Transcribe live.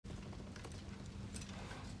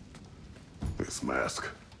this mask.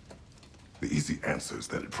 The easy answers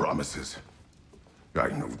that it promises. I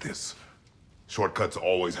know this. Shortcuts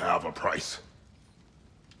always have a price.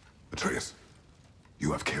 Atreus,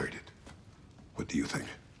 you have carried it. What do you think?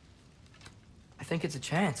 I think it's a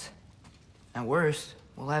chance. At worst,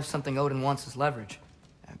 we'll have something Odin wants as leverage.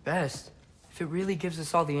 At best, if it really gives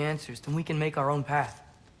us all the answers, then we can make our own path.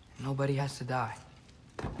 And nobody has to die.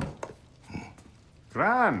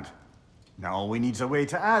 Grand. Now all we need's a way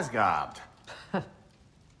to Asgard.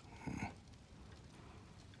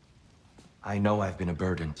 I know I've been a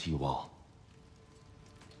burden to you all.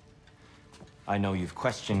 I know you've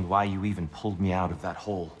questioned why you even pulled me out of that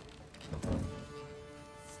hole.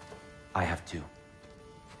 I have too.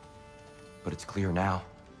 But it's clear now.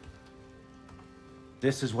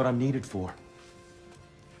 This is what I'm needed for.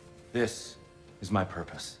 This is my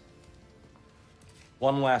purpose.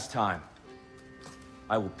 One last time,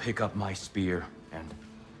 I will pick up my spear and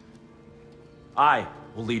I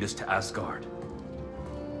will lead us to Asgard.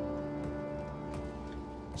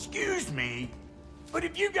 Excuse me, but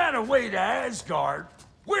if you got a way to Asgard,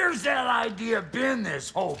 where's that idea been this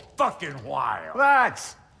whole fucking while?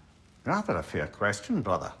 Lads! Rather a fair question,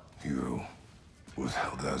 brother. You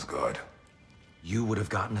withheld Asgard. You would have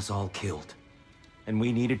gotten us all killed. And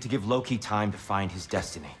we needed to give Loki time to find his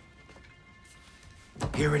destiny.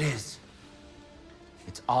 Here it is.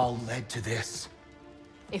 It's all led to this.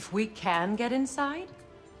 If we can get inside,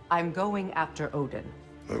 I'm going after Odin.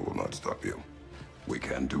 I will not stop you. We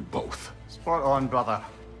can do both. Spot on, brother.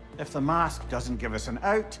 If the mask doesn't give us an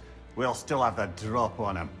out, we'll still have the drop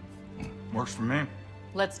on him. Works for me.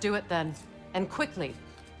 Let's do it then. And quickly,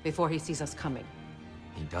 before he sees us coming.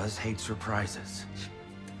 He does hate surprises.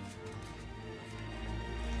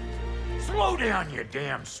 Slow down, you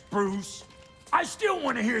damn spruce. I still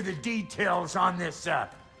want to hear the details on this,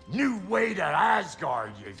 new way to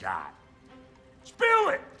Asgard you got. Spill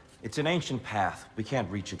it! It's an ancient path. We can't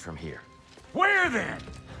reach it from here. Where then?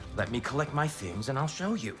 Let me collect my things and I'll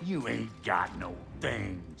show you. You ain't got no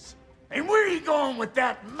things. And where are you going with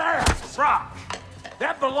that mask, Brok?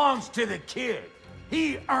 That belongs to the kid.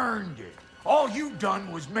 He earned it. All you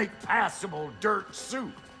done was make passable dirt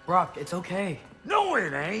soup. Brok, it's okay. No,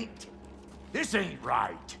 it ain't. This ain't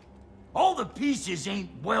right. All the pieces ain't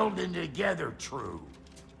welding together true.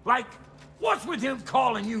 Like, what's with him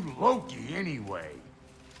calling you Loki anyway?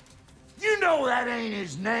 You know that ain't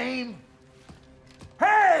his name.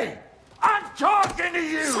 Hey! I'm talking to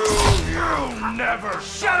you! You never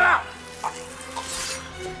shut up!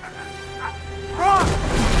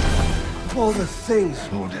 All the things.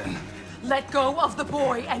 Odin. Let go of the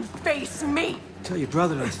boy and face me! Tell your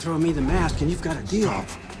brother to throw me the mask and you've got a deal.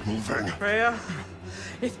 Stop moving. Freya,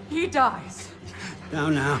 if he dies...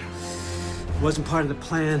 Now. Wasn't part of the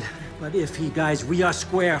plan, but if he dies, we are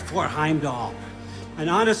square for Heimdall. And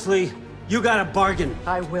honestly, you got a bargain.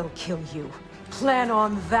 I will kill you. Plan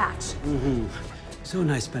on that. Mm-hmm. So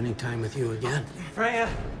nice spending time with you again. Freya,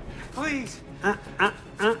 please.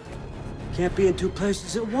 Can't be in two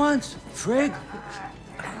places at once, Frigg.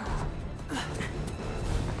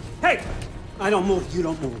 Hey! I don't move, you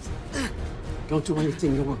don't move. Don't do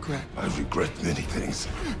anything you'll regret. I regret many things.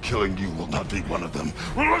 Killing you will not be one of them.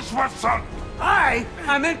 Son!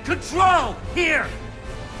 I'm in control! Here!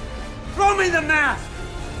 Throw me the mask!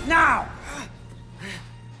 Now!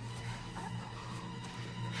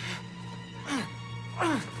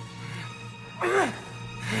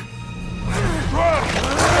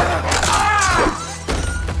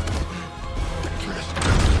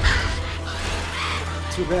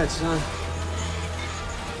 Too bad, son.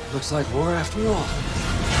 Looks like war after all.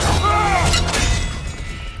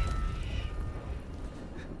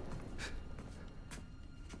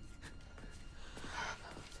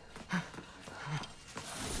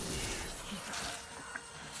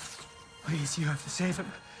 Please, you have to save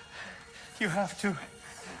him. You have to.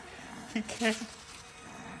 He can't.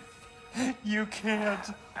 You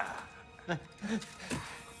can't.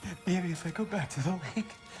 Maybe if I go back to the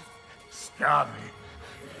lake. Stop it.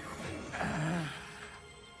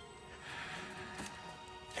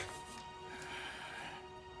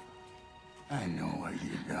 I know what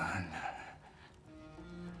you've done.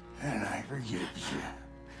 And I forgive you.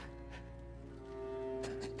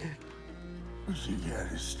 But you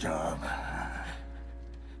gotta stop.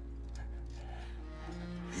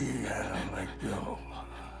 You gotta let go.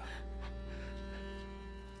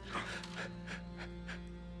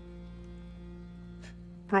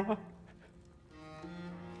 Brok.